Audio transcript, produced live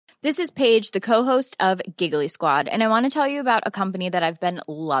This is Paige, the co-host of Giggly Squad, and I want to tell you about a company that I've been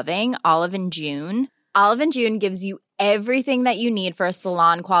loving, Olive & June. Olive & June gives you everything that you need for a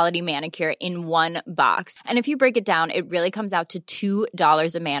salon-quality manicure in one box. And if you break it down, it really comes out to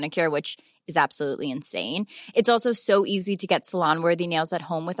 $2 a manicure, which is absolutely insane. It's also so easy to get salon-worthy nails at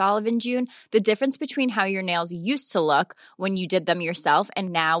home with Olive & June. The difference between how your nails used to look when you did them yourself and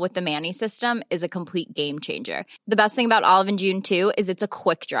now with the Mani system is a complete game changer. The best thing about Olive & June, too, is it's a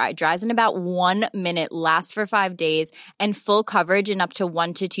quick dry. Dries in about 1 minute, lasts for 5 days, and full coverage in up to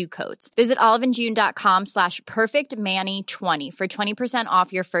 1 to 2 coats. Visit oliveandjune.com/perfectmani20 for 20%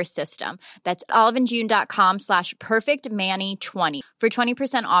 off your first system. That's oliveandjune.com/perfectmani20 for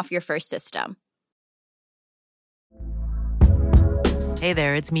 20% off your first system. Hey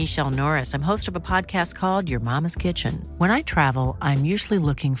there, it's Michelle Norris. I'm host of a podcast called Your Mama's Kitchen. When I travel, I'm usually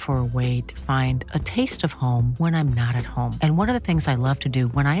looking for a way to find a taste of home when I'm not at home. And one of the things I love to do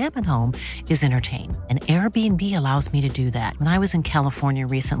when I am at home is entertain. And Airbnb allows me to do that. When I was in California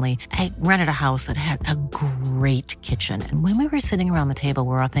recently, I rented a house that had a great kitchen. And when we were sitting around the table,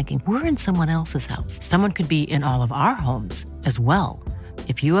 we're all thinking, we're in someone else's house. Someone could be in all of our homes as well.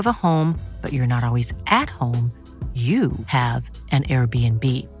 If you have a home, but you're not always at home, you have an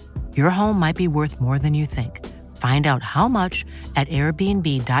Airbnb. Your home might be worth more than you think. Find out how much at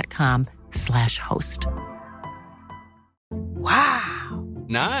airbnb.com/host. Wow.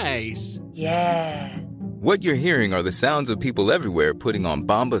 Nice. Yeah. What you're hearing are the sounds of people everywhere putting on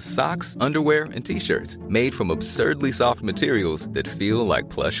Bombas socks, underwear, and T-shirts made from absurdly soft materials that feel like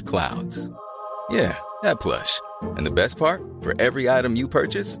plush clouds. Yeah, that plush. And the best part? For every item you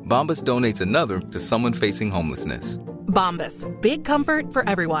purchase, Bombas donates another to someone facing homelessness. Bombas. Big comfort for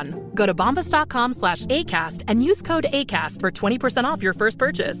everyone. Go to bombas.com/ACAST and use code ACAST for 20% off your first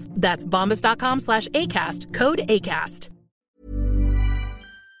purchase. That's bombas.com/ACAST. Code ACAST.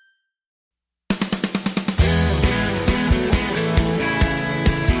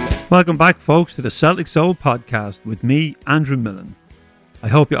 Welcome back, folks, to the Celtic Soul podcast with me, Andrew Millen. I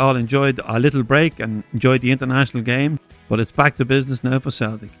hope you all enjoyed our little break and enjoyed the international game, but it's back to business now for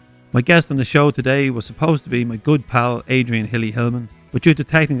Celtic. My guest on the show today was supposed to be my good pal Adrian Hilly-Hillman, but due to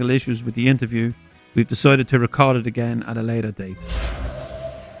technical issues with the interview, we've decided to record it again at a later date.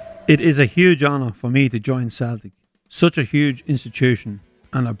 It is a huge honour for me to join Celtic, such a huge institution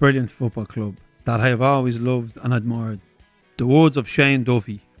and a brilliant football club that I have always loved and admired. The words of Shane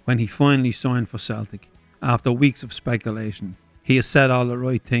Duffy when he finally signed for Celtic, after weeks of speculation. He has said all the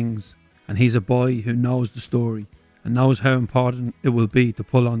right things, and he's a boy who knows the story and knows how important it will be to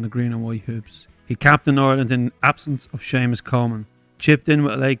pull on the green and white hoops. He captained Ireland in absence of Seamus Coleman, chipped in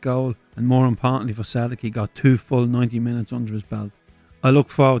with a late goal, and more importantly for Celtic, he got 2 full 90 minutes under his belt. I look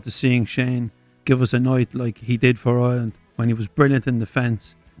forward to seeing Shane give us a night like he did for Ireland when he was brilliant in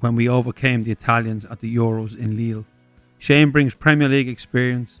defence when we overcame the Italians at the Euros in Lille. Shane brings Premier League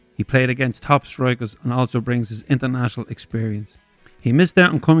experience. He played against top strikers and also brings his international experience. He missed out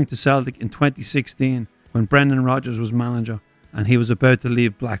on coming to Celtic in 2016 when Brendan Rodgers was manager and he was about to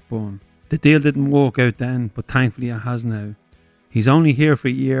leave Blackburn. The deal didn't work out then, but thankfully it has now. He's only here for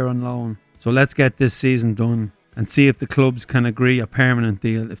a year on loan, so let's get this season done and see if the clubs can agree a permanent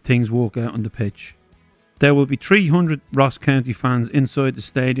deal if things work out on the pitch. There will be 300 Ross County fans inside the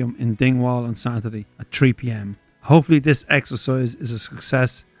stadium in Dingwall on Saturday at 3 p.m. Hopefully this exercise is a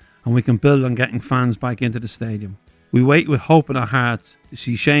success and we can build on getting fans back into the stadium. We wait with hope in our hearts to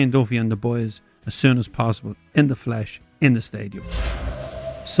see Shane Duffy and the boys as soon as possible, in the flesh, in the stadium.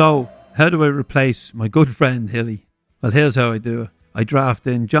 So, how do I replace my good friend Hilly? Well, here's how I do it. I draft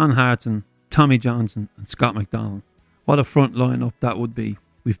in John Hartson, Tommy Johnson and Scott McDonald. What a front line-up that would be.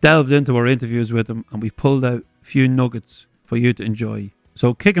 We've delved into our interviews with them and we've pulled out a few nuggets for you to enjoy.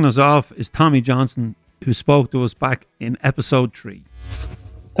 So kicking us off is Tommy Johnson, who spoke to us back in episode 3.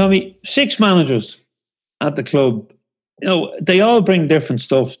 Tommy, 6 managers at the club. You know, they all bring different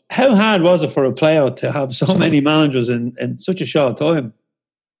stuff. How hard was it for a player to have so many managers in such a short time?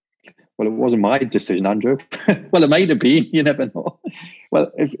 Well, it wasn't my decision, Andrew. Well, it might have been. You never know.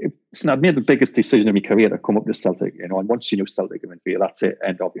 Well, listen, I've made the biggest decision in my career to come up to Celtic. You know, and once you know Celtic, I mean, that's it.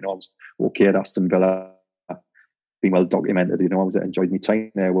 End of. You know, I was okay at Aston Villa, being well documented. You know, I enjoyed my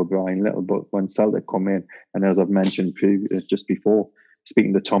time there with Brian Little. But when Celtic come in, and as I've mentioned just before,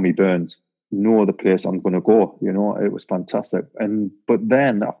 speaking to Tommy Burns, no other place I'm going to go. You know, it was fantastic. But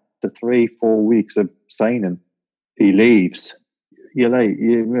then after 3-4 weeks of signing, he leaves. You're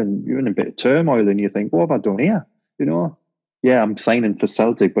in a bit of turmoil, and you think, what have I done here? You know, yeah, I'm signing for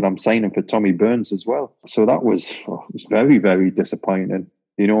Celtic, but I'm signing for Tommy Burns as well. So that was very, very disappointing.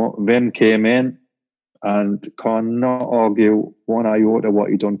 You know, Vim came in, and cannot argue one iota what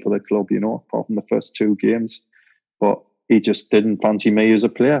he done for the club, you know, apart from the first 2 games. But he just didn't fancy me as a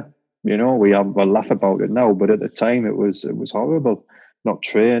player. You know, we'll laugh about it now, but at the time it was horrible. Not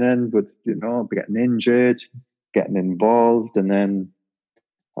training, but, you know, getting injured, getting involved, and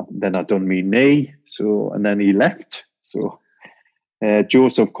then I done me knee. So, and then he left. So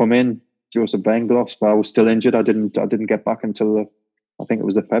Joseph come in, Joseph Benglos, but I was still injured. I didn't get back until I think it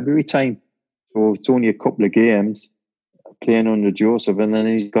was the February time. So it's only a couple of games playing under Joseph, and then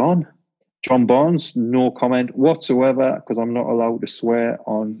he's gone. John Barnes, no comment whatsoever, because I'm not allowed to swear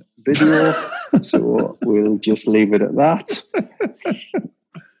on video. So we'll just leave it at that.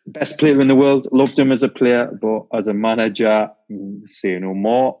 Best player in the world, loved him as a player, but as a manager, say no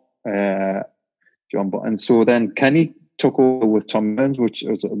more. John Barnes. And so then Kenny took over with Tom Burns, which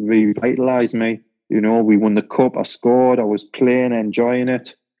was revitalised me. You know, we won the cup, I scored, I was playing, enjoying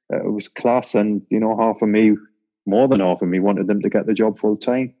it. It was class, and, you know, more than half of me wanted them to get the job full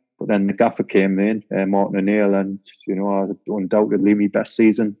time. But then the gaffer came in, Martin O'Neill, and, you know, undoubtedly my best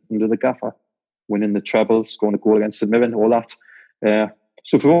season under the gaffer, winning the treble, scoring a goal against St Mirren, all that.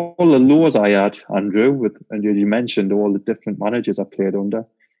 So for all the lows I had, Andrew, and you mentioned all the different managers I played under,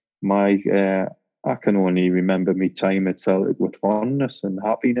 I can only remember my time at Celtic with fondness and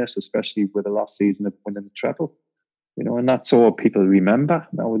happiness, especially with the last season of winning the treble. You know, and that's all people remember.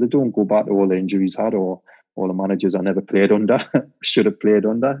 Now, they don't go back to all the injuries I had or all the managers I never played under, should have played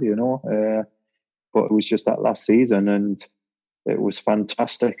under, you know. But it was just that last season, and it was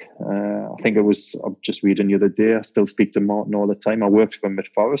fantastic. I think I'm just reading the other day, I still speak to Martin all the time. I worked for him at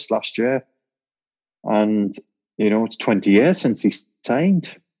Forest last year. And, you know, it's 20 years since he signed,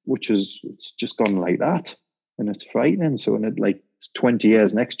 it's just gone like that. And it's frightening. So, it's 20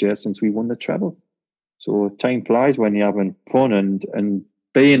 years next year since we won the treble. So time flies when you're having fun, and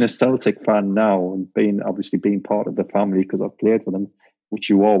being a Celtic fan now, and being part of the family, because I've played for them, which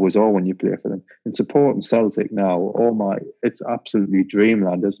you always are when you play for them, and supporting Celtic now, it's absolutely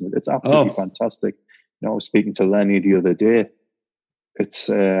dreamland, isn't it? It's absolutely fantastic. You know, I was speaking to Lenny the other day. I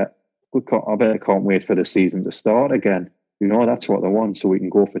bet I can't wait for the season to start again. You know, that's what I want, so we can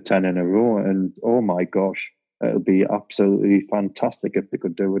go for 10 in a row. And oh my gosh, it'll be absolutely fantastic if they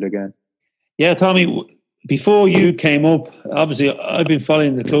could do it again. Yeah, Tommy, before you came up, obviously I've been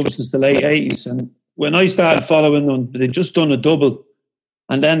following the club since the late 80s. And when I started following them, they'd just done a double.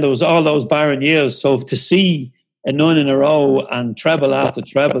 And then there was all those barren years. So to see a 9 in a row and treble after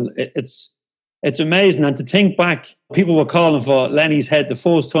treble, it's amazing. And to think back, people were calling for Lenny's head the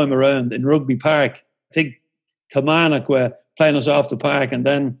first time around in Rugby Park. I think Kilmarnock were playing us off the park. And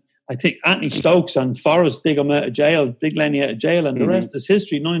then I think Anthony Stokes and Forrest dig him out of jail, dig Lenny out of jail. And the rest is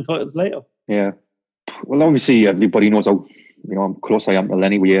history, 9 titles later. Yeah. Well, obviously, everybody knows how close I am to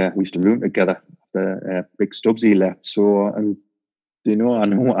Lenny. We used to room together after Big Stubbsy left. So, and, you know, I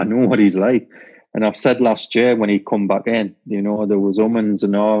know what he's like. And I've said last year when he come back in, you know, there was ums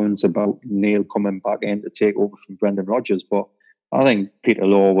and ahs about Neil coming back in to take over from Brendan Rodgers. But I think Peter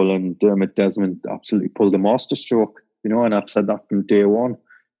Lawwell and Dermot Desmond absolutely pulled a masterstroke, you know, and I've said that from day one,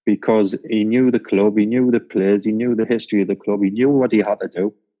 because he knew the club, he knew the players, he knew the history of the club, he knew what he had to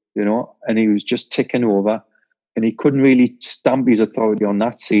do, you know, and he was just ticking over, and he couldn't really stamp his authority on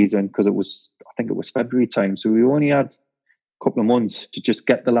that season because I think it was February time. So we only had a couple of months to just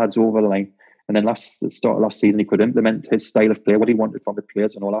get the lads over the line. And then at the start of last season, he could implement his style of play, what he wanted from the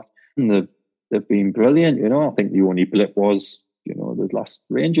players and all that. And they've been brilliant, you know. I think the only blip was, you know, the last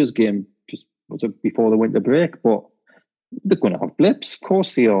Rangers game just was before the winter break. But they're going to have blips, of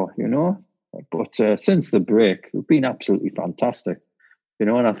course they are, you know. But since the break, they've been absolutely fantastic, you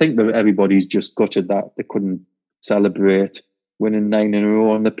know. And I think that everybody's just gutted that they couldn't celebrate winning 9 in a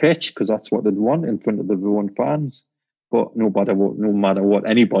row on the pitch, because that's what they'd want in front of their own fans. But no matter what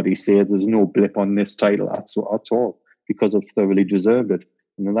anybody says, there's no blip on this title at all, because they've thoroughly deserved it.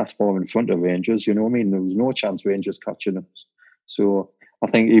 And then that's far in front of Rangers, you know what I mean? There was no chance Rangers catching them. So I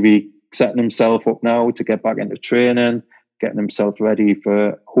think he'll be setting himself up now to get back into training, getting himself ready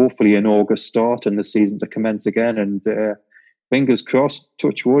for hopefully an August start and the season to commence again. And fingers crossed,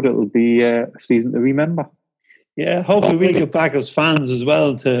 touch wood, it'll be a season to remember. Yeah, hopefully we'll get back as fans as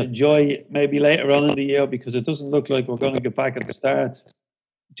well to enjoy maybe later on in the year, because it doesn't look like we're going to get back at the start.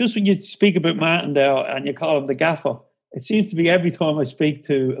 Just when you speak about Martin there and you call him the gaffer, it seems to be every time I speak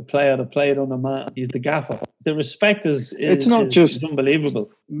to a player that played under Martin, he's the gaffer. The respect is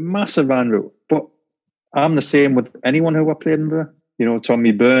unbelievable. Massive, Andrew. But I'm the same with anyone who I played under. You know,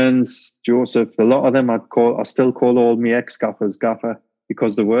 Tommy Burns, Joseph, a lot of them I still call all my ex-gaffers gaffer,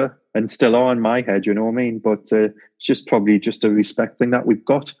 because they were and still are in my head, you know what I mean? But it's just probably just a respect thing that we've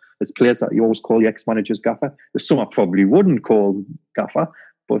got. There's players that you always call the ex-manager's gaffer. There's some I probably wouldn't call gaffer,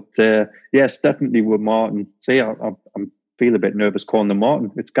 but yes, definitely with Martin. See, I feel a bit nervous calling him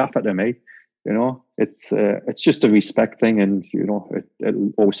Martin. It's gaffer to me. You know, it's just a respect thing, and you know,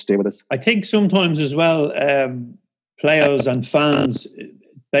 it'll always stay with us. I think sometimes as well, players and fans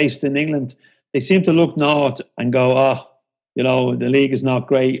based in England, they seem to look north and go, "Oh, you know, the league is not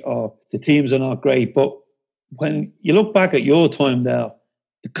great, or the teams are not great." But when you look back at your time there,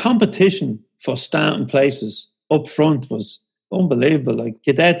 the competition for starting places up front was unbelievable. Like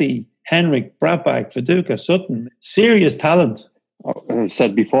Guidetti, Henrik, Bradback, Viduka, Sutton, serious talent. I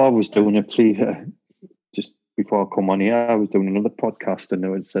said before, I was doing a plea just before I come on here. I was doing another podcast, and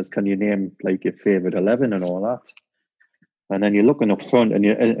it says, "Can you name like your favourite 11 and all that?" And then you're looking up front, and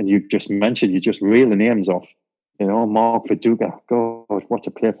you just mentioned, you just reel the names off. You know, Mark Viduka, God, what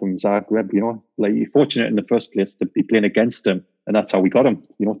a player from Zagreb. You know, like you're fortunate in the first place to be playing against him, and that's how we got him.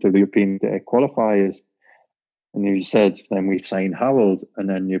 You know, through the European qualifiers. And you said, then we signed Harold, and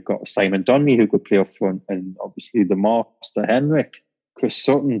then you've got Simon Donnelly who could play up front, and obviously the master Henrik, Chris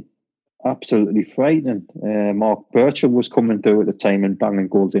Sutton, absolutely frightening. Mark Birchall was coming through at the time and banging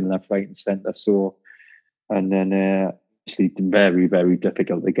goals in left, right, and centre. So, and then obviously very, very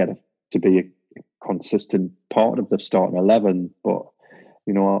difficult to get to be a consistent part of the starting 11. But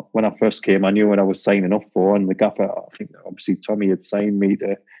you know, when I first came, I knew what I was signing up for, and the gaffer, I think obviously Tommy had signed me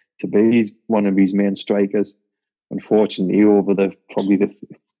to be one of his main strikers. Unfortunately, over the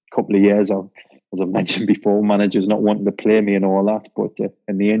couple of years, as I mentioned before, managers not wanting to play me and all that, but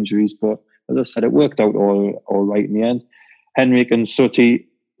and the injuries. But as I said, it worked out all right in the end. Henrik and Sutty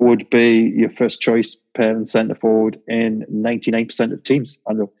would be your first choice pair and centre forward in 99% of teams.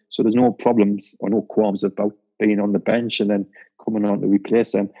 So there's no problems or no qualms about being on the bench and then coming on to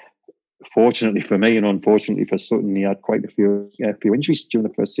replace them. Fortunately for me and unfortunately for Sutton, he had quite a few injuries during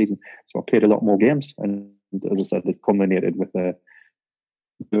the first season. So I played a lot more games, and as I said, it culminated with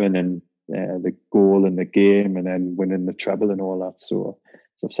winning the goal in the game and then winning the treble and all that. So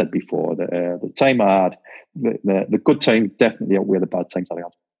as I've said before, the time I had, the good time definitely outweigh the bad times that I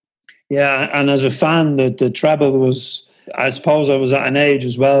had. Yeah, and as a fan, the treble was, I suppose I was at an age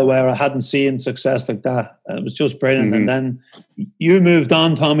as well where I hadn't seen success like that. It was just brilliant. Mm-hmm. And then you moved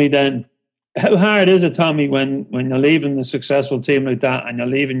on, Tommy, then. How hard is it, Tommy, when you're leaving a successful team like that and you're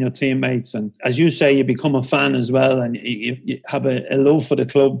leaving your teammates, and as you say, you become a fan as well and you have a love for the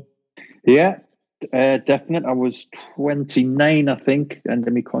club? Yeah, definite. I was 29, I think, end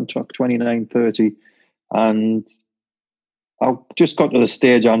of my contract, 29, 30. And I just got to the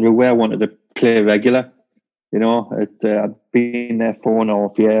stage, Andrew, where I wanted to play regular. You know, I'd been there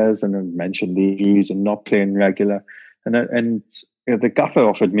 4.5 years, and I mentioned the injuries and not playing regular. And you know, the gaffer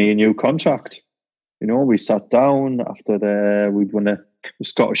offered me a new contract. You know, we sat down after we'd won the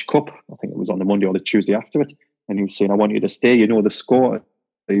Scottish Cup. I think it was on the Monday or the Tuesday after it. And he was saying, "I want you to stay. You know the score."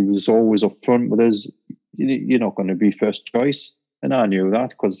 He was always up front with us. You're not going to be first choice. And I knew that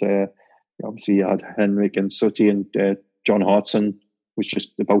because obviously you had Henrik and Sutty, and John Hartson was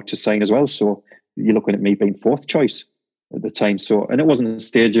just about to sign as well. So you're looking at me being fourth choice at the time. So, and it wasn't a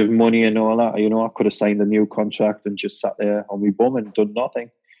stage of money and all that. You know, I could have signed a new contract and just sat there on my bum and done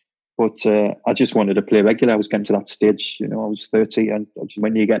nothing. But I just wanted to play regular. I was getting to that stage. You know, I was 30, and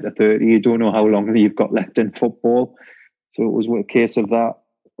when you get to 30, you don't know how long you've got left in football. So it was a case of that,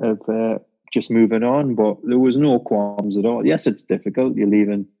 of just moving on. But there was no qualms at all. Yes, it's difficult. You're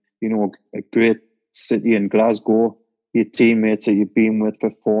leaving, you know, a great city in Glasgow, your teammates that you've been with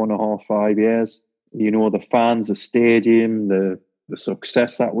for 4.5, 5 years. You know, the fans, the stadium, the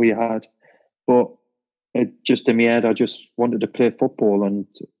success that we had. But it just in my head, I just wanted to play football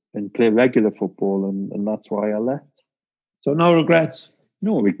and play regular football, and that's why I left. So no regrets?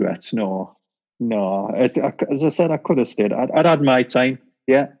 No regrets, no. As I said, I could have stayed. I'd had my time,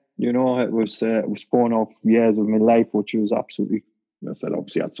 yeah. You know, it was 4.5 years of my life, which was absolutely, I said,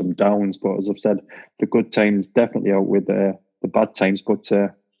 obviously had some downs, but as I've said, the good times definitely outweigh the bad times. But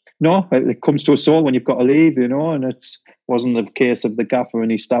no, it comes to us all when you've got to leave, you know, and it wasn't the case of the gaffer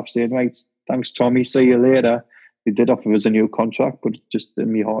and his staff saying, "Right, thanks, Tommy, see you later." They did offer us a new contract, but just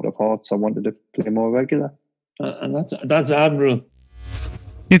in my heart of hearts, I wanted to play more regular. And that's admirable.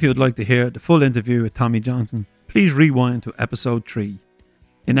 If you would like to hear the full interview with Tommy Johnson, please rewind to episode 3.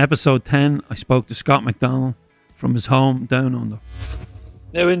 In episode 10, I spoke to Scott McDonald from his home down under.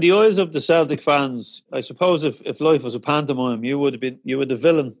 Now, in the eyes of the Celtic fans, I suppose if life was a pantomime, you were the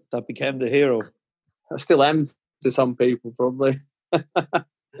villain that became the hero. I still am to some people, probably.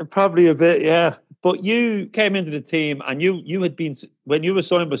 Probably a bit, yeah. But you came into the team, and you had been, when you were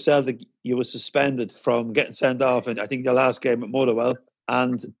signed by Celtic, you were suspended from getting sent off in, I think, your last game at Motherwell.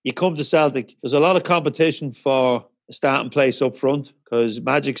 and you come to Celtic, there's a lot of competition for a starting place up front because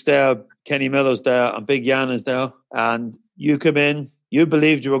Magic's there, Kenny Miller's there, and Big Jan is there. And you come in, you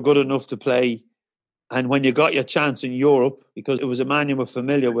believed you were good enough to play. And when you got your chance in Europe, because it was a man you were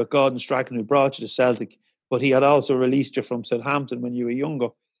familiar with, Gordon Strachan, who brought you to Celtic, but he had also released you from Southampton when you were younger.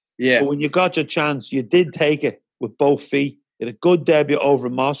 Yeah. So when you got your chance, you did take it with both feet. You had a good debut over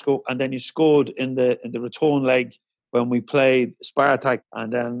in Moscow, and then you scored in the return leg when we played Spartak,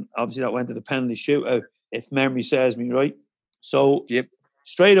 and then obviously that went to the penalty shootout, if memory serves me right. So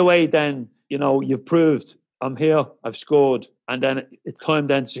straight away then, you know, you've proved I'm here, I've scored, and then it's time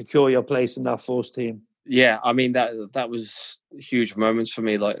then to secure your place in that first team. Yeah, I mean, that was huge moments for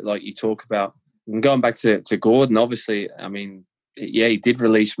me, like you talk about. And going back to Gordon, obviously, I mean, yeah, he did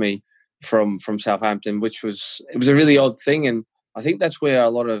release me from Southampton, which was a really odd thing. And I think that's where a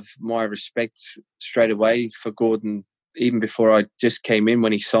lot of my respect straight away for Gordon, even before I just came in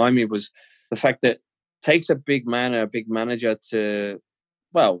when he signed me, was the fact that it takes a big man or a big manager to,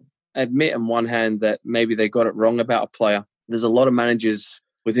 well, admit on one hand that maybe they got it wrong about a player. There's a lot of managers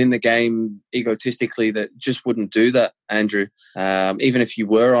within the game egotistically that just wouldn't do that, Andrew. Even if you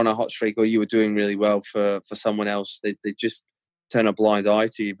were on a hot streak or you were doing really well for someone else, they just turn a blind eye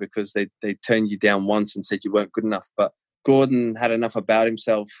to you because they turned you down once and said you weren't good enough. But Gordon had enough about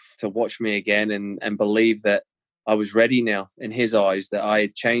himself to watch me again and believe that I was ready now in his eyes, that I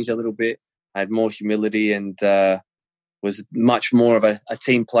had changed a little bit. I had more humility and was much more of a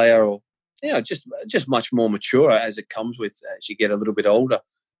team player, or just much more mature as it comes with as you get a little bit older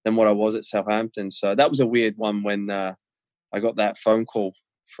than what I was at Southampton. So that was a weird one when I got that phone call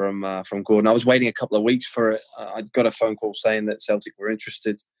from Gordon. I was waiting a couple of weeks for it. I got a phone call saying that Celtic were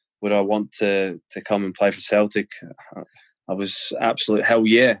interested. Would I want to come and play for Celtic? I was absolute hell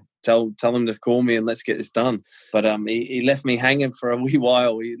yeah. Tell him to call me and let's get this done. But he left me hanging for a wee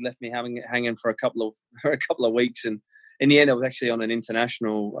while. He left me hanging for a couple of weeks, and in the end, I was actually on an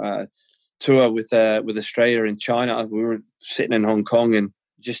international tour with Australia and China. We were sitting in Hong Kong and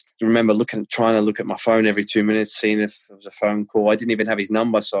just remember trying to look at my phone every 2 minutes, seeing if there was a phone call. I didn't even have his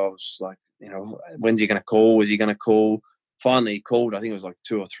number, so I was like, when's he going to call? Is he going to call? Finally, he called. I think it was like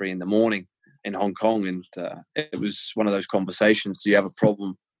 2 or 3 in the morning in Hong Kong, and it was one of those conversations. Do you have a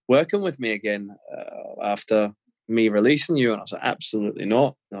problem working with me again after me releasing you? And I was like, absolutely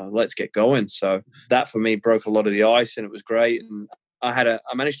not. No, let's get going. So that for me broke a lot of the ice, and it was great. And I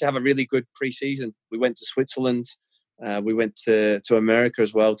managed to have a really good pre-season. We went to Switzerland. We went to America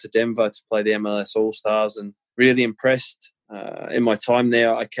as well, to Denver, to play the MLS All-Stars, and really impressed. In my time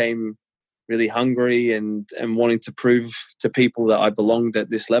there, I came really hungry and wanting to prove to people that I belonged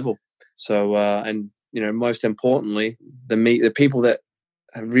at this level. So, and most importantly, the people that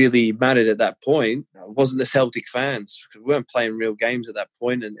really mattered at that point wasn't the Celtic fans, because we weren't playing real games at that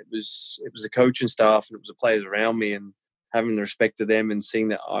point, and it was the coaching staff and it was the players around me, and having the respect of them and seeing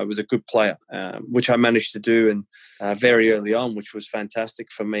that I was a good player, which I managed to do and very early on, which was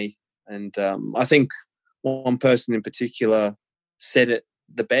fantastic for me. And I think one person in particular said it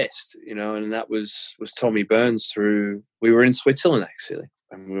the best, and that was Tommy Burns. We were in Switzerland actually,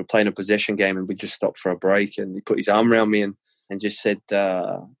 and we were playing a possession game, and we just stopped for a break, and he put his arm around me and just said,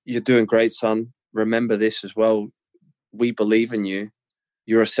 "You're doing great, son. Remember this as well. We believe in you.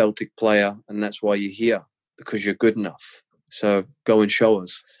 You're a Celtic player, and that's why you're here, because you're good enough. So go and show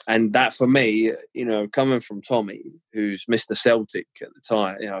us." And that for me, coming from Tommy, who's Mr. Celtic at the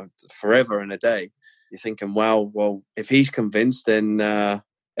time, forever and a day, you're thinking, wow, well, if he's convinced, then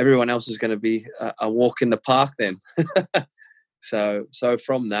everyone else is going to be a walk in the park then. So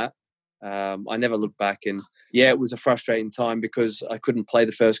from that, I never looked back. And yeah, it was a frustrating time because I couldn't play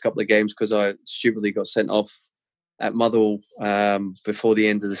the first couple of games because I stupidly got sent off at Motherwell before the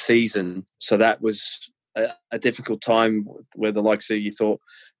end of the season. So that was a difficult time where the likes of, you thought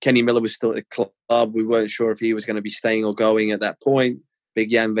Kenny Miller was still at the club. We weren't sure if he was going to be staying or going at that point. Big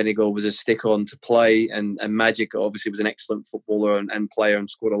Jan Vennegoor was a stick-on to play, and Magic obviously was an excellent footballer and player and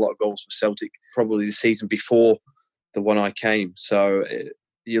scored a lot of goals for Celtic, probably the season before the one I came. So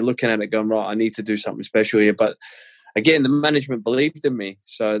you're looking at it going, right, I need to do something special here. But again, the management believed in me,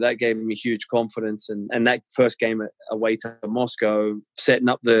 so that gave me huge confidence. And that first game away to Moscow, setting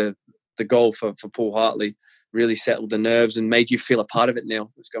up the goal for Paul Hartley, really settled the nerves and made you feel a part of it now.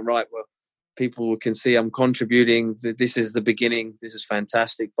 It's going, right, well, people can see I'm contributing. This is the beginning. This is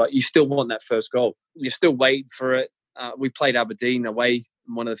fantastic. But you still want that first goal. You're still waiting for it. We played Aberdeen away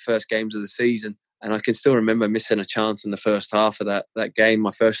in one of the first games of the season, and I can still remember missing a chance in the first half of that game,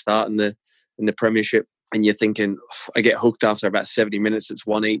 my first start in the Premiership. and you're thinking, I get hooked after about 70 minutes. It's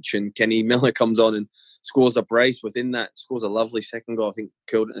 1 each, and Kenny Miller comes on and scores a brace within that, scores a lovely second goal. I think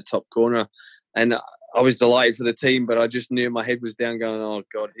killed it in the top corner. And I was delighted for the team, but I just knew my head was down going, oh,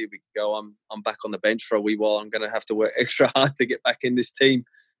 God, here we go. I'm back on the bench for a wee while. I'm going to have to work extra hard to get back in this team.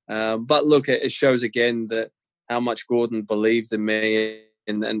 But look, it shows again that how much Gordon believed in me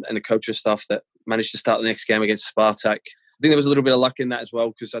and the coaching staff that managed to start the next game against Spartak. I think there was a little bit of luck in that as well,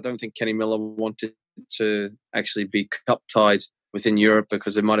 because I don't think Kenny Miller wanted to actually be cup tied within Europe,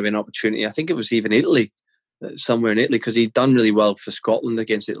 because there might have been an opportunity. I think it was even Italy, somewhere in Italy, because he'd done really well for Scotland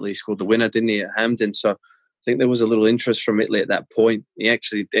against Italy. He scored the winner, didn't he, at Hampden? So I think there was a little interest from Italy at that point. He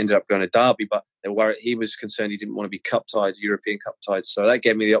actually ended up going to Derby, but they were, he was concerned he didn't want to be cup tied, European cup tied. So that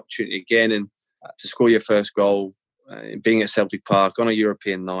gave me the opportunity again, and to score your first goal, being at Celtic Park on a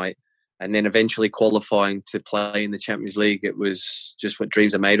European night, and then eventually qualifying to play in the Champions League. It was just what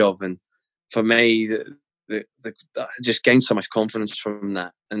dreams are made of. And for me, I just gained so much confidence from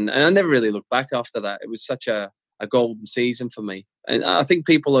that. And I never really looked back after that. It was such a golden season for me. And I think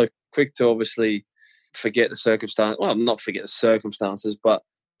people are quick to obviously forget the circumstance. Well, not forget the circumstances, but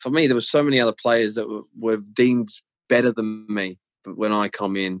for me, there were so many other players that were deemed better than me. But when I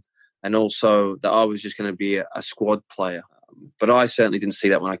come in, and also that I was just going to be a squad player. But I certainly didn't see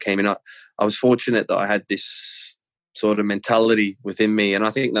that when I came in. I was fortunate that I had this sort of mentality within me, and I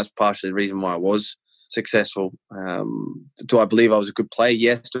think that's partially the reason why I was successful. Do I believe I was a good player?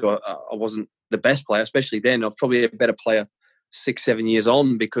 Yes. I wasn't the best player, especially then. I was probably a better player 6-7 years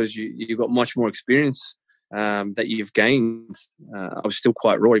on, because you got much more experience that you've gained. I was still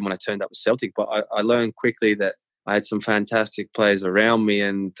quite raw when I turned up with Celtic, but I learned quickly that I had some fantastic players around me,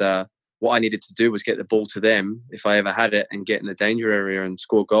 and what I needed to do was get the ball to them if I ever had it, and get in the danger area and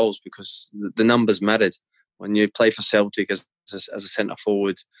score goals, because the numbers mattered. When you play for Celtic as a centre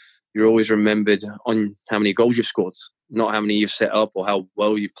forward, you're always remembered on how many goals you've scored, not how many you've set up or how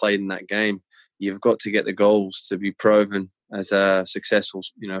well you've played in that game. You've got to get the goals to be proven as a successful,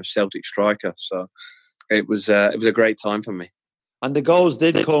 Celtic striker. So it was a great time for me. And the goals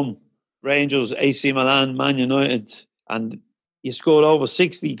did come. Rangers, AC Milan, Man United, and you scored over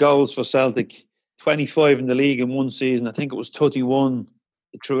 60 goals for Celtic, 25 in the league in one season. I think it was 31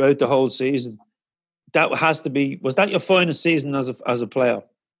 throughout the whole season. That has to be, was that your finest season as a player?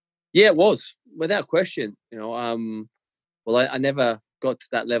 Yeah, it was, without question. I never got to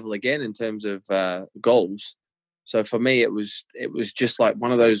that level again in terms of goals. So for me, it was just like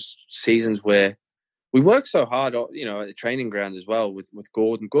one of those seasons where we worked so hard, at the training ground as well with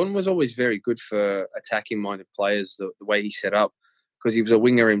Gordon. Gordon was always very good for attacking-minded players, the way he set up, because he was a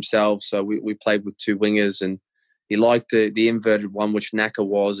winger himself. So we played with two wingers, and he liked the inverted one, which Naka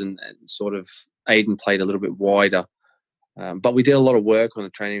was, and sort of Aiden played a little bit wider. But we did a lot of work on the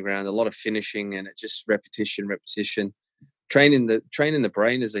training ground, a lot of finishing, and it just repetition, training the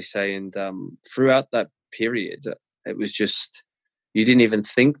brain, as they say. And throughout that period, it was just, you didn't even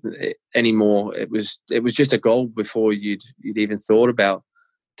think anymore. It was just a goal before you'd even thought about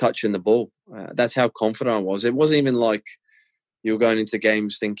touching the ball. That's how confident I was. It wasn't even like you were going into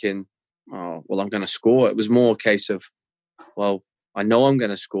games thinking, oh, well, I'm going to score. It was more a case of, well, I know I'm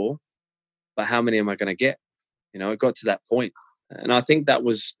going to score, but how many am I going to get? It got to that point. And I think that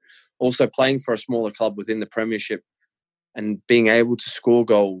was also playing for a smaller club within the Premiership and being able to score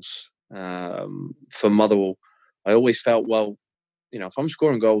goals for Motherwell. I always felt, well, if I'm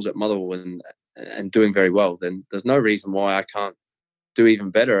scoring goals at Motherwell and doing very well, then there's no reason why I can't do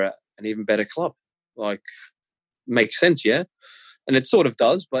even better at an even better club. Like, makes sense, yeah? And it sort of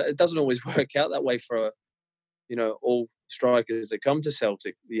does, but it doesn't always work out that way for, all strikers that come to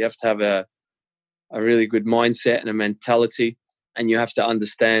Celtic. You have to have a really good mindset and a mentality, and you have to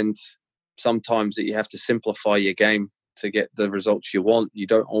understand sometimes that you have to simplify your game to get the results you want. You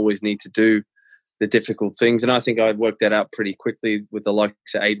don't always need to do the difficult things. And I think I worked that out pretty quickly with the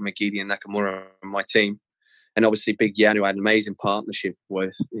likes of Aidan McGeady and Nakamura on my team. And obviously Big Jan, who I had an amazing partnership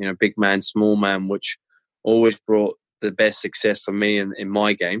with, big man, small man, which always brought the best success for me in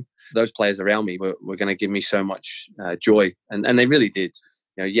my game. Those players around me were going to give me so much joy. And they really did.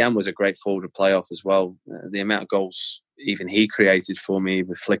 Jan was a great forward to play off as well. The amount of goals even he created for me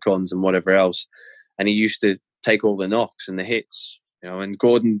with flick-ons and whatever else. And he used to take all the knocks and the hits. And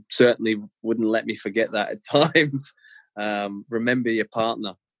Gordon certainly wouldn't let me forget that at times. Remember your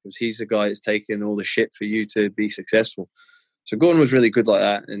partner, because he's the guy that's taking all the shit for you to be successful. So Gordon was really good like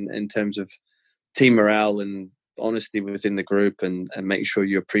that in terms of team morale and honesty within the group, and making sure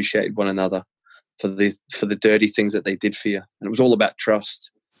you appreciated one another for the dirty things that they did for you. And it was all about trust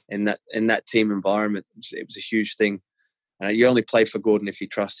in that team environment. It was a huge thing. You only play for Gordon if he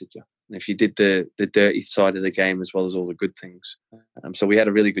trusted you. And if you did the dirty side of the game as well as all the good things. So we had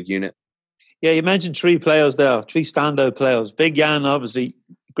a really good unit. Yeah, you mentioned three players there, three standout players. Big Jan, obviously,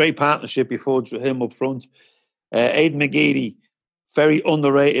 great partnership you forged with him up front. Aidan McGeady, very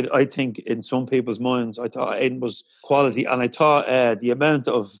underrated, I think, in some people's minds. I thought Aidan was quality, and I thought the amount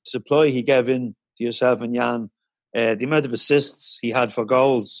of supply he gave in to yourself and Jan, the amount of assists he had for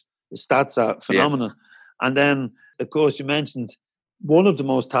goals, his stats are phenomenal. Yeah. And then, of course, you mentioned one of the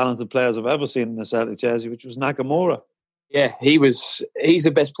most talented players I've ever seen in a Celtic jersey, which was Nakamura. Yeah, he's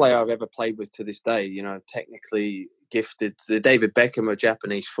the best player I've ever played with to this day. You know, technically gifted. The David Beckham of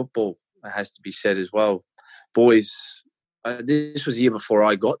Japanese football, has to be said as well. Boys, this was a year before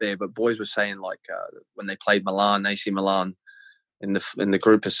I got there, but boys were saying like when they played Milan, AC Milan, in the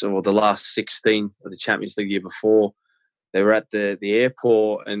group or the last 16 of the Champions League year before, they were at the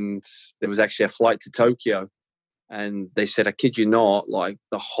airport and there was actually a flight to Tokyo, and they said, I kid you not, like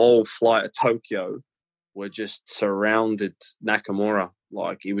the whole flight of Tokyo were just surrounded Nakamura.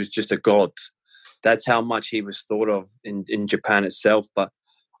 Like he was just a god. That's how much he was thought of in Japan itself. But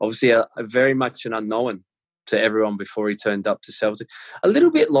obviously a very much an unknown to everyone before he turned up to Celtic. A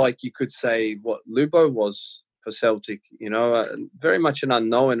little bit like you could say what Lubo was for Celtic, you know, very much an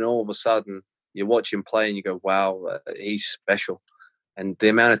unknown, and all of a sudden you watch him play and you go, wow, he's special. And the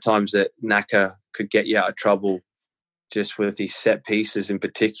amount of times that Naka could get you out of trouble just with his set pieces in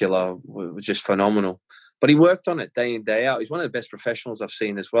particular was just phenomenal. But he worked on it day in, day out. He's one of the best professionals I've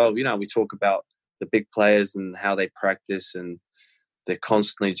seen as well. You know, we talk about the big players and how they practice, and they're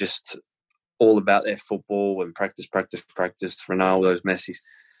constantly just all about their football and practice. Ronaldo's, Messi's.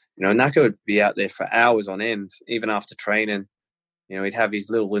 You know, Naka would be out there for hours on end, even after training. You know, he'd have his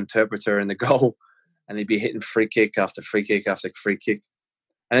little interpreter in the goal and he'd be hitting free kick after free kick after free kick.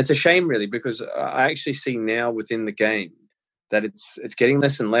 And it's a shame, really, because I actually see now within the game that it's getting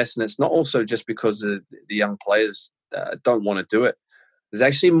less and less. And it's not also just because the young players don't want to do it. There's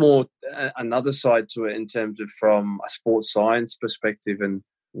actually more another side to it in terms of from a sports science perspective and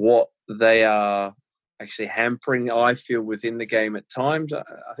what they are actually hampering, I feel, within the game at times.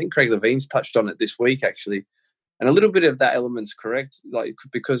 I think Craig Levine's touched on it this week, actually. And a little bit of that element's correct, like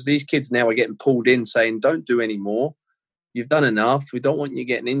because these kids now are getting pulled in saying, don't do any more. You've done enough. We don't want you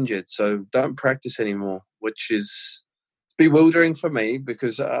getting injured, so don't practice anymore, which is bewildering for me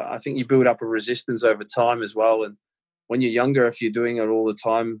because I think you build up a resistance over time as well. And when you're younger, if you're doing it all the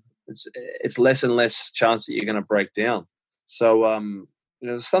time, it's less and less chance that you're going to break down. So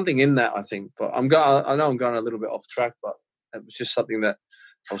there's something in that, I think. But I know I'm going a little bit off track, but it was just something that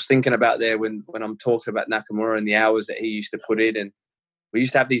I was thinking about there when I'm talking about Nakamura and the hours that he used to put in. And we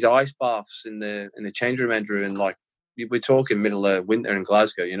used to have these ice baths in the change room, Andrew, and like we're talking middle of winter in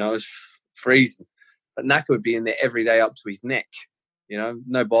Glasgow, you know, it's freezing. But Naka would be in there every day up to his neck, you know,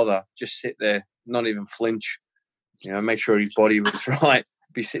 no bother, just sit there, not even flinch, you know, make sure his body was right,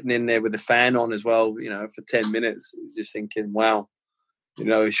 be sitting in there with the fan on as well, you know, for 10 minutes, just thinking, wow, you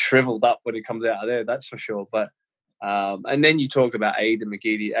know, he's shriveled up when he comes out of there, that's for sure. But and then you talk about Aidan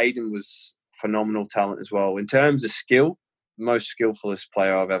McGeady. Aidan was phenomenal talent as well. In terms of skill, most skillfulest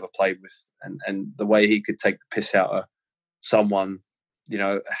player I've ever played with, and the way he could take the piss out of someone, you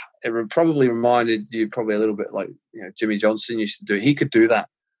know, it probably reminded you probably a little bit like, you know, Jimmy Johnson used to do. He could do that,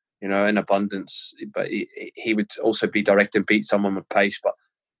 you know, in abundance, but he would also be direct and beat someone with pace. But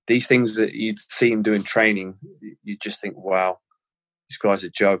these things that you'd see him do in training, you just think, wow, this guy's a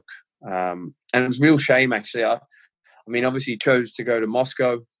joke. And it was a real shame, actually. I mean, obviously he chose to go to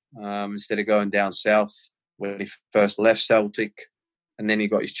Moscow instead of going down south when he first left Celtic, and then he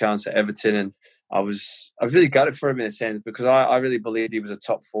got his chance at Everton. And I was really gutted for him in a sense because I really believed he was a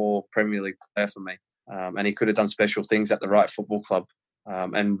top 4 Premier League player for me, and he could have done special things at the right football club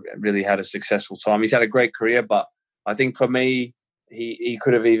and really had a successful time. He's had a great career, but I think for me, he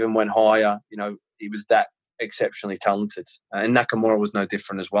could have even went higher. You know, he was that exceptionally talented, and Nakamura was no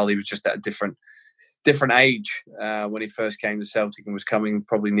different as well. He was just at a different age when he first came to Celtic and was coming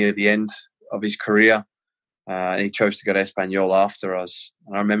probably near the end of his career. And he chose to go to Espanyol after us.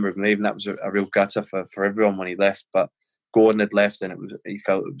 And I remember him leaving. That was a real gutter for everyone when he left. But Gordon had left, and he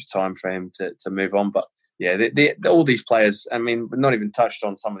felt it was time for him to move on. But yeah, all these players, I mean, we've not even touched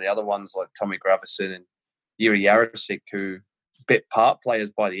on some of the other ones like Tommy Gravesen and Yuri Jarosik, who bit part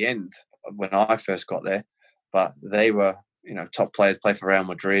players by the end when I first got there. But they were, you know, top players, played for Real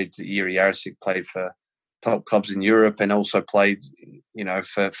Madrid. Yuri Jarosik played for top clubs in Europe and also played, you know,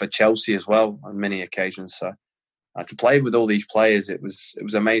 for Chelsea as well on many occasions. So to play with all these players, it was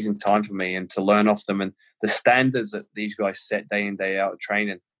an amazing time for me, and to learn off them and the standards that these guys set day in, day out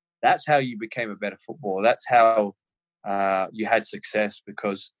training. That's how you became a better footballer. That's how you had success,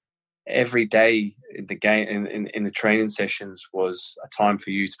 because every day in the game, in the training sessions, was a time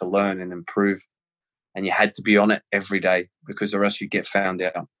for you to learn and improve. And you had to be on it every day, because or else you'd get found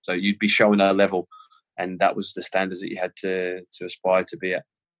out. So you'd be showing a level, and that was the standards that you had to aspire to be at.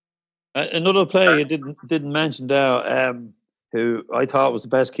 Another player you didn't mention there, who I thought was the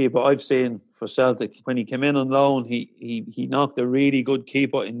best keeper I've seen for Celtic. When he came in on loan, he knocked a really good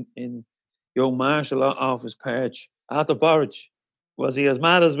keeper in young Marshall off his perch. Artur Boruc. Was he as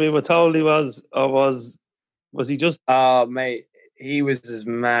mad as we were told he was, or was he just? Mate, he was as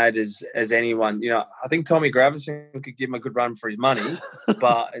mad as anyone. You know, I think Tommy Gravison could give him a good run for his money,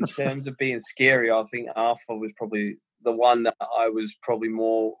 but in terms of being scary, I think Arthur was probably the one that I was probably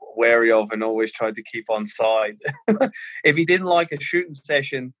more wary of and always tried to keep on side. If he didn't like a shooting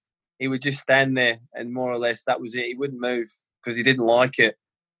session, he would just stand there, and more or less that was it. He wouldn't move because he didn't like it.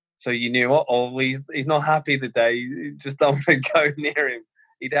 So you knew, he's not happy today. You just don't want to go near him.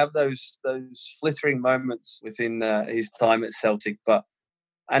 He'd have those flittering moments within his time at Celtic, but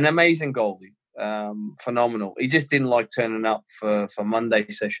an amazing goalie, phenomenal. He just didn't like turning up for Monday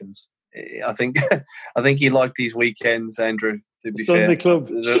sessions. I think he liked these weekends, Andrew. To be Sunday fair, club.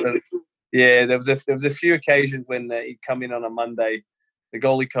 Yeah, there was a few occasions when he'd come in on a Monday. The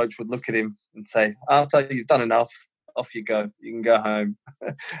goalie coach would look at him and say, "I'll tell you, you've done enough. Off you go. You can go home."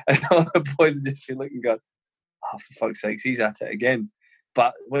 And all the boys would just look and go, "Oh, for fuck's sakes, he's at it again."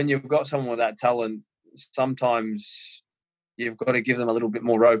 But when you've got someone with that talent, sometimes you've got to give them a little bit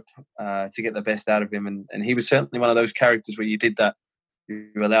more rope to get the best out of him. And he was certainly one of those characters where you did that.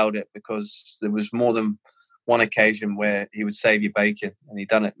 You allowed it, because there was more than one occasion where he would save your bacon, and he'd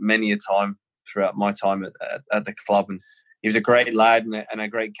done it many a time throughout my time at the club. And he was a great lad and a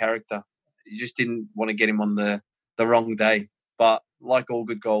great character. You just didn't want to get him on the wrong day. But like all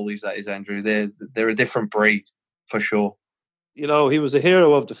good goalies, that is, Andrew, they're a different breed for sure. You know, he was a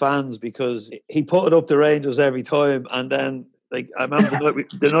hero of the fans because he put it up the Rangers every time. And then, like, I remember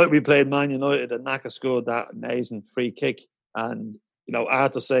the night we played Man United, and Naka scored that amazing free kick, and you know,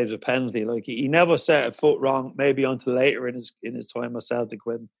 Arthur saves a penalty. Like, he never set a foot wrong, maybe until later in his time at Celtic,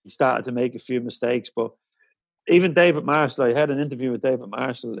 when he started to make a few mistakes. But even David Marshall, I had an interview with David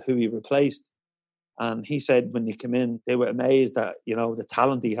Marshall, who he replaced, and he said when he came in, they were amazed at, you know, the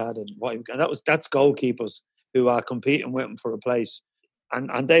talent he had, and that's goalkeepers who are competing with him for a place.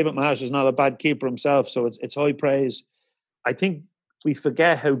 And David Marshall's not a bad keeper himself, so it's high praise. I think we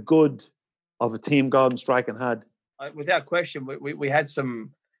forget how good of a team Gordon Strachan had. Without question, we had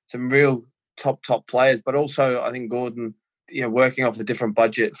some real top players, but also I think Gordon, you know, working off a different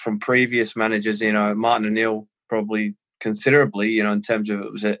budget from previous managers, you know, Martin O'Neill probably considerably, you know, in terms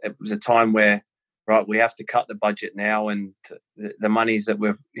of it was a time where, right, we have to cut the budget now, and the monies that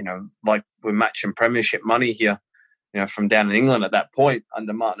we're matching Premiership money here, you know, from down in England at that point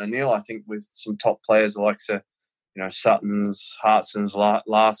under Martin O'Neill, I think with some top players like, you know, Suttons, Hartsons,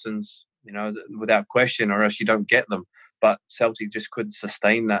 Larsons, you know, without question, or else you don't get them. But Celtic just couldn't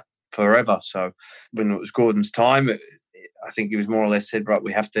sustain that forever. So when it was Gordon's time, I think he was more or less said, right,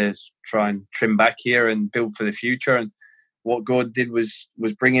 we have to try and trim back here and build for the future. And what Gordon did was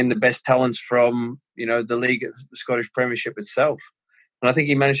bring in the best talents from, you know, the league, the Scottish Premiership itself. And I think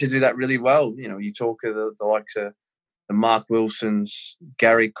he managed to do that really well. You know, you talk of the likes of the Mark Wilsons,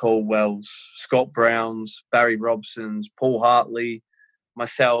 Gary Caldwells, Scott Browns, Barry Robsons, Paul Hartley,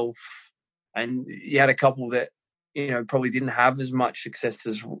 myself, and you had a couple that, you know, probably didn't have as much success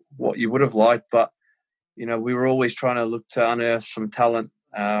as what you would have liked, but, you know, we were always trying to look to unearth some talent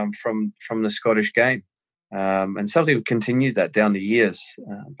from the Scottish game. And Celtic have continued that down the years.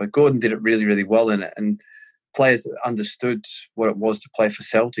 But Gordon did it really, really well in it. And players that understood what it was to play for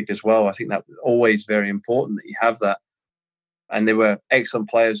Celtic as well. I think that was always very important that you have that. And there were excellent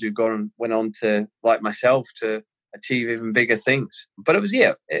players who went on to, like myself, to achieve even bigger things. But it was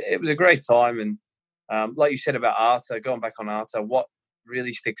a great time. And like you said about Arthur, going back on Arthur, what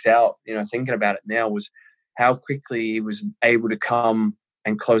really sticks out, you know, thinking about it now, was how quickly he was able to come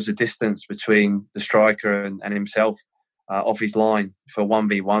and close the distance between the striker and himself off his line for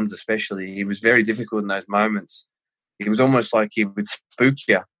 1v1s especially. He was very difficult in those moments. It was almost like he would spook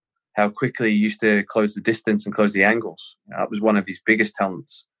you, how quickly he used to close the distance and close the angles. That was one of his biggest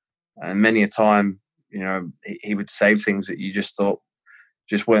talents. And many a time, you know, he would save things that you just thought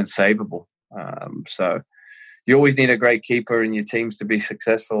just weren't savable. So you always need a great keeper in your teams to be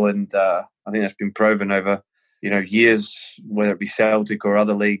successful. And I think that's been proven over, you know, years, whether it be Celtic or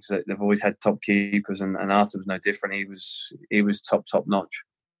other leagues, that they've always had top keepers, and Arthur was no different. He was top notch.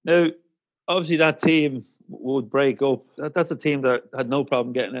 Now, obviously that team would break up. That's a team that had no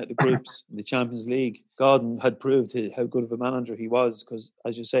problem getting out of the groups in the Champions League. Gordon had proved how good of a manager he was because,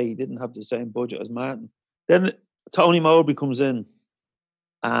 as you say, he didn't have the same budget as Martin. Then Tony Mowbray comes in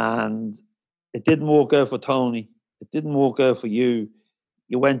and it didn't work out for Tony. It didn't work out for you.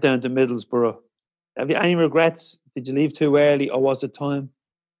 You went down to Middlesbrough. Have you any regrets? Did you leave too early or was it time?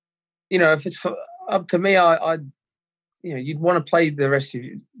 If it's up to me, you'd want to play the rest of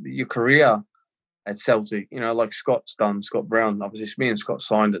your career at Celtic, like Scott's done, Scott Brown. Obviously, me and Scott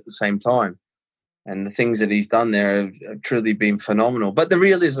signed at the same time. And the things that he's done there have truly been phenomenal. But the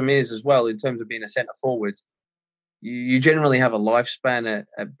realism is as well, in terms of being a centre forward, you generally have a lifespan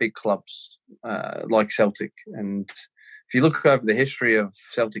at big clubs like Celtic. And if you look over the history of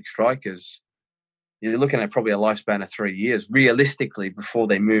Celtic strikers, you're looking at probably a lifespan of 3 years, realistically, before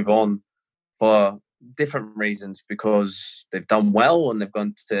they move on for different reasons, because they've done well and they've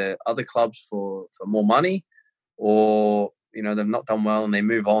gone to other clubs for more money, or, they've not done well and they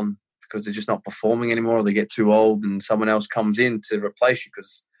move on because they're just not performing anymore, or they get too old and someone else comes in to replace you,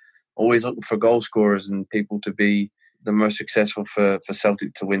 because always looking for goal scorers and people to be the most successful for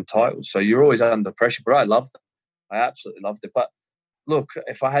Celtic to win titles. So you're always under pressure, but I loved it. I absolutely loved it. But look,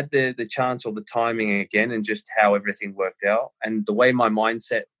 if I had the chance or the timing again and just how everything worked out and the way my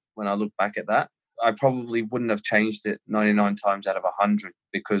mindset, when I look back at that, I probably wouldn't have changed it 99 times out of 100,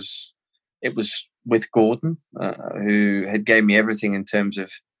 because it was with Gordon, who had gave me everything in terms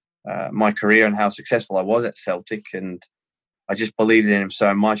of my career and how successful I was at Celtic. And I just believed in him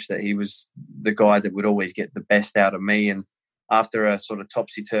so much that he was the guy that would always get the best out of me. And after a sort of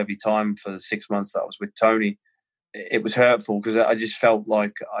topsy-turvy time for the 6 months that I was with Tony, it was hurtful because I just felt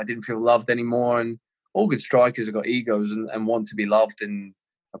like I didn't feel loved anymore. And all good strikers have got egos and want to be loved and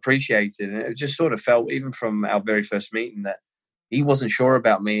appreciated. And it just sort of felt, even from our very first meeting, that he wasn't sure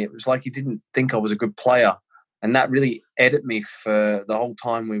about me. It was like he didn't think I was a good player. And that really ate at me for the whole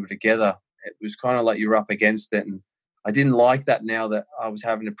time we were together. It was kind of like you're up against it. And I didn't like that now that I was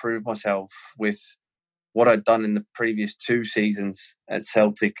having to prove myself with what I'd done in the previous 2 seasons at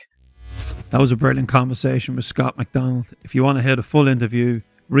Celtic. That was a brilliant conversation with Scott McDonald. If you want to hear the full interview,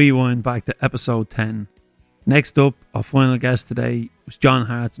 rewind back to episode 10. Next up, our final guest today was John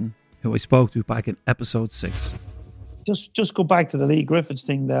Hartson, who I spoke to back in episode 6. Just go back to the Lee Griffiths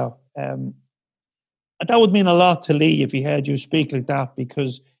thing there. That would mean a lot to Lee if he heard you speak like that,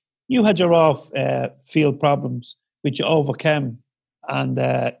 because you had your off-field problems, which you overcame, and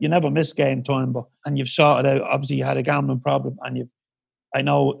you never missed game time, and you've sorted out. Obviously, you had a gambling problem, and I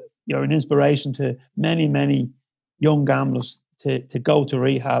know you're an inspiration to many, many young gamblers to go to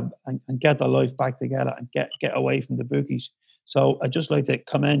rehab and get their life back together and get away from the bookies. So I'd just like to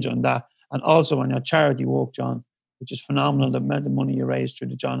commend you on that. And also on your charity work, John, which is phenomenal, the amount of money you raised through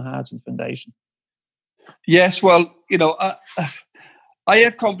the John Hartson Foundation. Yes, well, I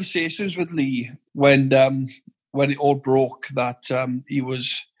had conversations with Lee when it all broke that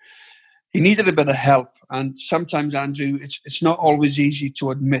he needed a bit of help. And sometimes, Andrew, it's not always easy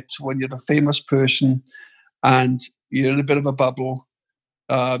to admit when you're a famous person and you're in a bit of a bubble.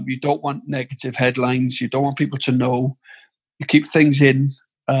 You don't want negative headlines. You don't want people to know. You keep things in.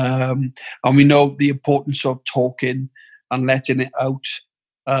 And we know the importance of talking and letting it out,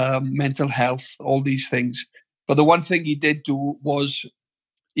 mental health, all these things. But the one thing he did do was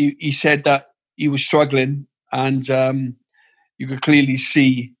he said that he was struggling, and you could clearly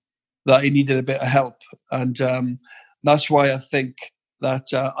see that he needed a bit of help. And that's why I think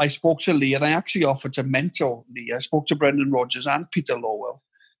that I spoke to Lee, and I actually offered to mentor Lee. I spoke to Brendan Rodgers and Peter Lowell.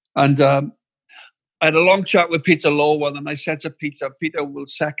 And I had a long chat with Peter Lowell, and I said to Peter will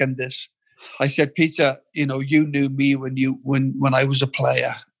second this. I said, Peter, you knew me when I was a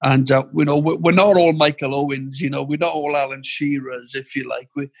player. And, we're not all Michael Owens, we're not all Alan Shearers, if you like.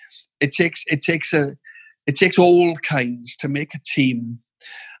 It takes all kinds to make a team.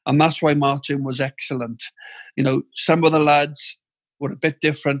 And that's why Martin was excellent. Some of the lads were a bit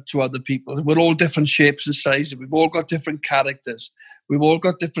different to other people. We're all different shapes and sizes. We've all got different characters. We've all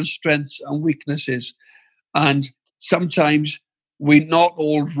got different strengths and weaknesses. And sometimes we're not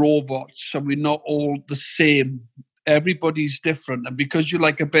all robots and we're not all the same. Everybody's different. And because you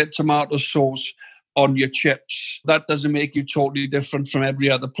like a bit of tomato sauce on your chips, that doesn't make you totally different from every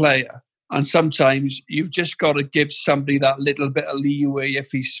other player. And sometimes you've just got to give somebody that little bit of leeway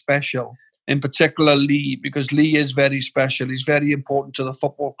if he's special. In particular, Lee, because Lee is very special. He's very important to the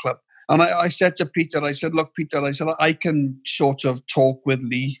football club. And I said to Peter, look, Peter, I can sort of talk with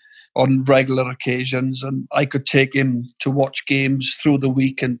Lee on regular occasions, and I could take him to watch games through the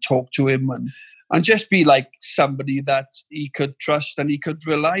week and talk to him and just be like somebody that he could trust and he could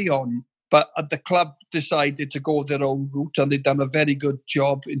rely on. But the club decided to go their own route, and they've done a very good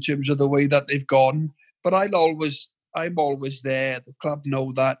job in terms of the way that they've gone. But I'm always there. The club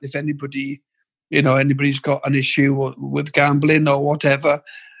know that if anybody's got an issue with gambling or whatever,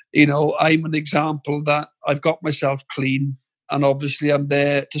 I'm an example that I've got myself clean, and obviously I'm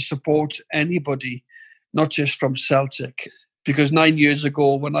there to support anybody, not just from Celtic. Because 9 years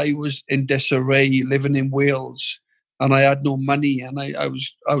ago, when I was in disarray, living in Wales, and I had no money, and I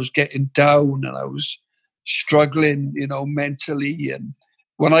was getting down, and I was struggling, mentally. And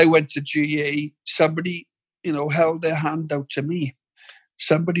when I went to GA, somebody, held their hand out to me.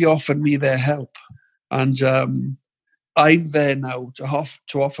 Somebody offered me their help, and I'm there now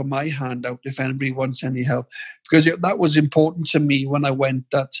to offer my hand out if anybody wants any help, because that was important to me when I went.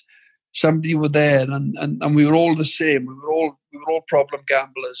 That somebody were there, and we were all the same. We were all problem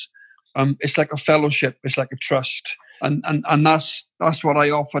gamblers. It's like a fellowship. It's like a trust. And that's what I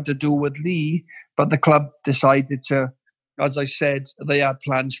offered to do with Lee, but the club decided to, as I said, they had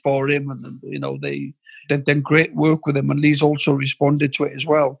plans for him, and they've done great work with him, and Lee's also responded to it as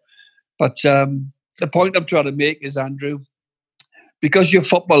well. But the point I'm trying to make is, Andrew, because you're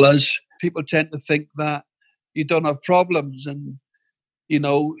footballers, people tend to think that you don't have problems, and you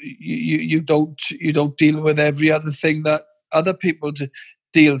don't deal with every other thing that other people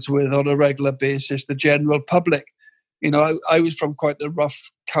deals with on a regular basis. The general public. I was from quite a rough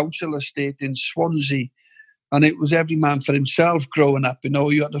council estate in Swansea, and it was every man for himself growing up.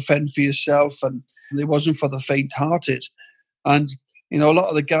 You had to fend for yourself, and it wasn't for the faint-hearted. And, a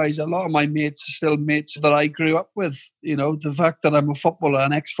lot of my mates are still mates that I grew up with. The fact that I'm a footballer,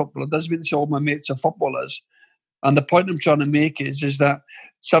 an ex-footballer, doesn't mean all my mates are footballers. And the point I'm trying to make is that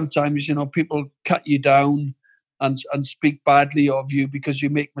sometimes, people cut you down and speak badly of you because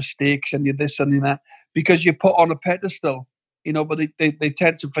you make mistakes and you're this and you're that, because you're put on a pedestal, but they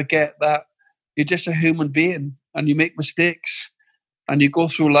tend to forget that you're just a human being and you make mistakes and you go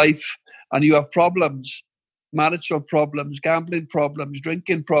through life and you have problems, marital problems, gambling problems,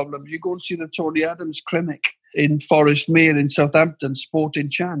 drinking problems. You go and see the Tony Adams Clinic in Forest Mere in Southampton, Sporting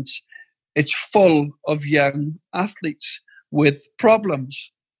Chance. It's full of young athletes with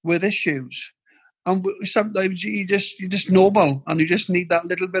problems, with issues. And sometimes you're just normal, and you just need that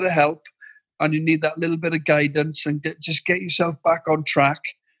little bit of help, and you need that little bit of guidance, and just get yourself back on track.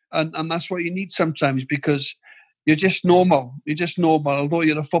 And that's what you need sometimes, because you're just normal. You're just normal, although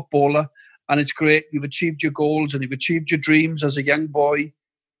you're a footballer, and it's great. You've achieved your goals and you've achieved your dreams as a young boy.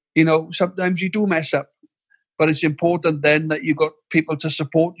 Sometimes you do mess up, but it's important then that you've got people to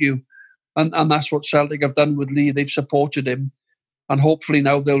support you. And that's what Celtic have done with Lee. They've supported him. And hopefully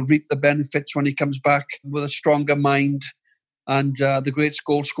now they'll reap the benefits when he comes back with a stronger mind and the great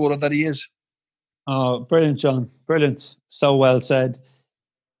goal scorer that he is. Oh, brilliant, John. Brilliant. So well said.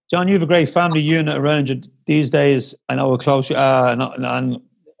 John, you have a great family unit around you these days. I know how close you are. And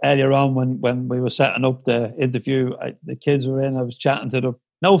earlier on when we were setting up the interview, the kids were in, I was chatting to them.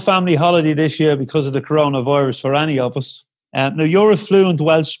 No family holiday this year because of the coronavirus for any of us. Now, you're a fluent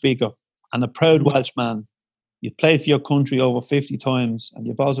Welsh speaker and a proud Welshman. You've played for your country over 50 times, and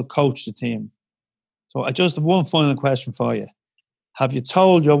you've also coached the team. So I just have one final question for you. Have you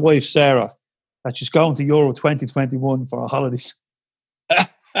told your wife, Sarah, that she's going to Euro 2021 for her holidays?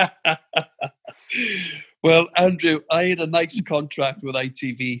 Well, Andrew, I had a nice contract with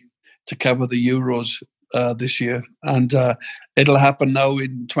ITV to cover the Euros this year, and it'll happen now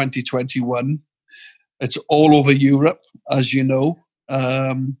in 2021. It's all over Europe, as you know.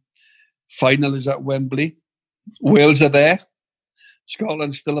 Final is at Wembley. Wales are there.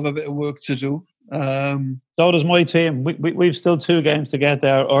 Scotland still have a bit of work to do. So does my team. We've still 2 games to get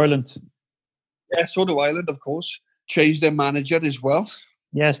there. Ireland. Yeah, so do Ireland, of course. Changed their manager as well.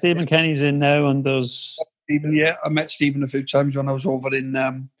 Yeah, Stephen Kenny's in now, and there's Stephen. Yeah, I met Stephen a few times when I was over in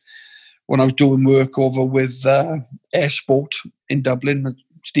when I was doing work over with Air Sport in Dublin.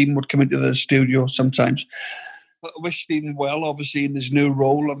 Stephen would come into the studio sometimes. I wish Stephen well, obviously, in his new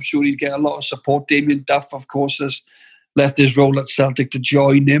role. I'm sure he'd get a lot of support. Damien Duff, of course, has left his role at Celtic to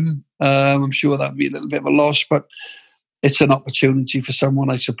join him. I'm sure that'd be a little bit of a loss, but it's an opportunity for someone,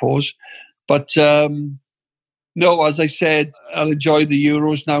 I suppose. But no, as I said, I'll enjoy the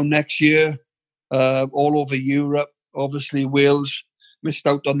Euros now next year, all over Europe. Obviously, Wales missed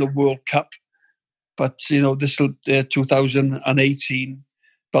out on the World Cup, but this will 2018.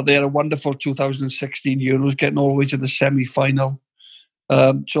 But they had a wonderful 2016 Euros, getting all the way to the semi-final.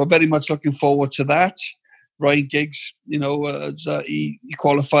 So I'm very much looking forward to that. Ryan Giggs, he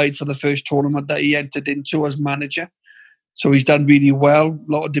qualified for the first tournament that he entered into as manager. So he's done really well.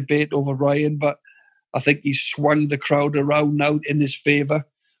 A lot of debate over Ryan, but I think he's swung the crowd around now in his favour.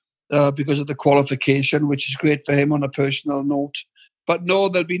 because of the qualification, which is great for him on a personal note. But no,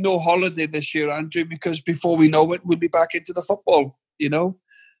 there'll be no holiday this year, Andrew, because before we know it, we'll be back into the football, And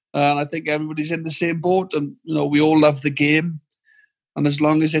I think everybody's in the same boat. And, we all love the game. And as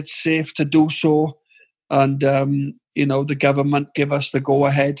long as it's safe to do so, and, the government give us the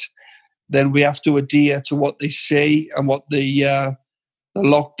go-ahead, then we have to adhere to what they say and what the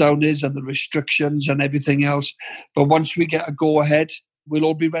lockdown is and the restrictions and everything else. But once we get a go-ahead, we'll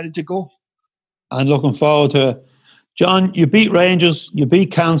all be ready to go. And looking forward to it. John, you beat Rangers, you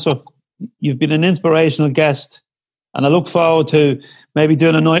beat Cancer, you've been an inspirational guest, and I look forward to maybe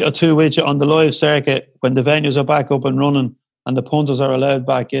doing a night or two with you on the live circuit when the venues are back up and running and the punters are allowed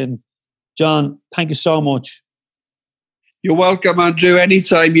back in. John, thank you so much. You're welcome, Andrew.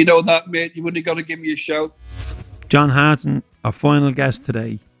 Anytime, you know that, mate. You've only got to give me a shout. John Hartson, our final guest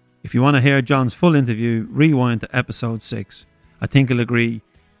today. If you want to hear John's full interview, rewind to episode 6. I think you'll agree,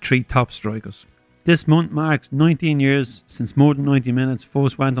 3 top strikers. This month marks 19 years since More Than 90 Minutes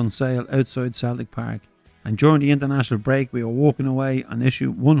first went on sale outside Celtic Park. And during the international break, we are walking away on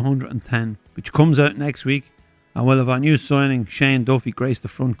issue 110, which comes out next week, and will have our new signing, Shane Duffy, grace the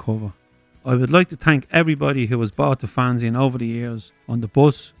front cover. I would like to thank everybody who has bought the fanzine over the years, on the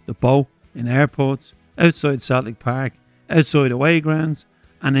bus, the boat, in airports, outside Celtic Park, outside away grounds,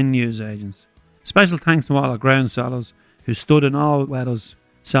 and in newsagents. Special thanks to all our ground sellers who stood in all weathers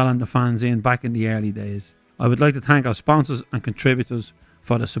selling the fanzine back in the early days. I would like to thank our sponsors and contributors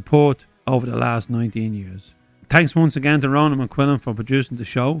for the support over the last 19 years. Thanks once again to Ronan McQuillan for producing the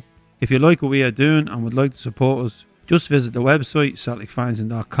show. If you like what we are doing and would like to support us, just visit the website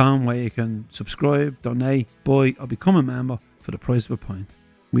CelticFanzine.com, where you can subscribe, donate, buy or become a member for the price of a pint.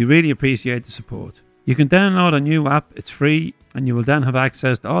 We really appreciate the support. You can download a new app, it's free, and you will then have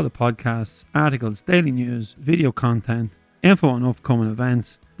access to all the podcasts, articles, daily news, video content, info on upcoming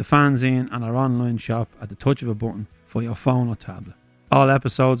events, the fanzine and our online shop at the touch of a button for your phone or tablet. All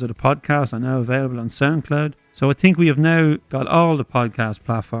episodes of the podcast are now available on SoundCloud, so I think we have now got all the podcast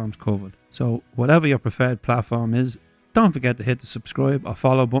platforms covered. So whatever your preferred platform is, don't forget to hit the subscribe or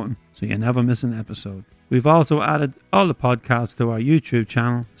follow button so you never miss an episode. We've also added all the podcasts to our YouTube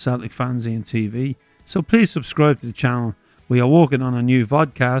channel, Celtic Fanzine TV, so please subscribe to the channel. We are working on a new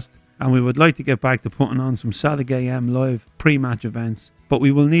vodcast, and we would like to get back to putting on some Celtic AM live pre-match events, but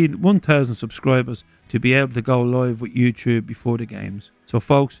we will need 1,000 subscribers to be able to go live with YouTube before the games. So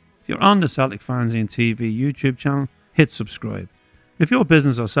folks, if you're on the Celtic Fanzine TV YouTube channel, hit subscribe. If your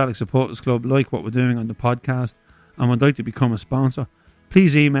business or Celtic Supporters Club like what we're doing on the podcast and would like to become a sponsor,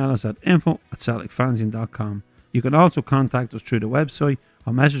 please email us at info@celticfanzine.com. You can also contact us through the website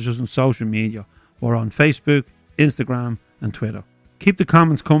or message us on social media. We're on Facebook, Instagram and Twitter. Keep the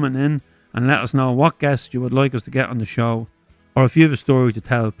comments coming in and let us know what guests you would like us to get on the show, or if you have a story to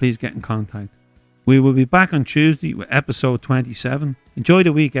tell, please get in contact. We will be back on Tuesday with episode 27. Enjoy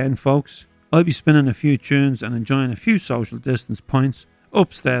the weekend, folks. I'll be spinning a few tunes and enjoying a few social distance points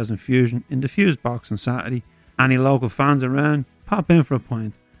upstairs in Fusion in the Fuse box on Saturday. Any local fans around, pop in for a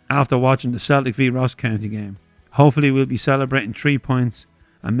pint after watching the Celtic v Ross County game. Hopefully we'll be celebrating 3 points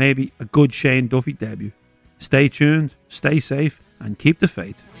and maybe a good Shane Duffy debut. Stay tuned, stay safe and keep the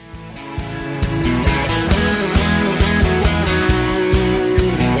faith.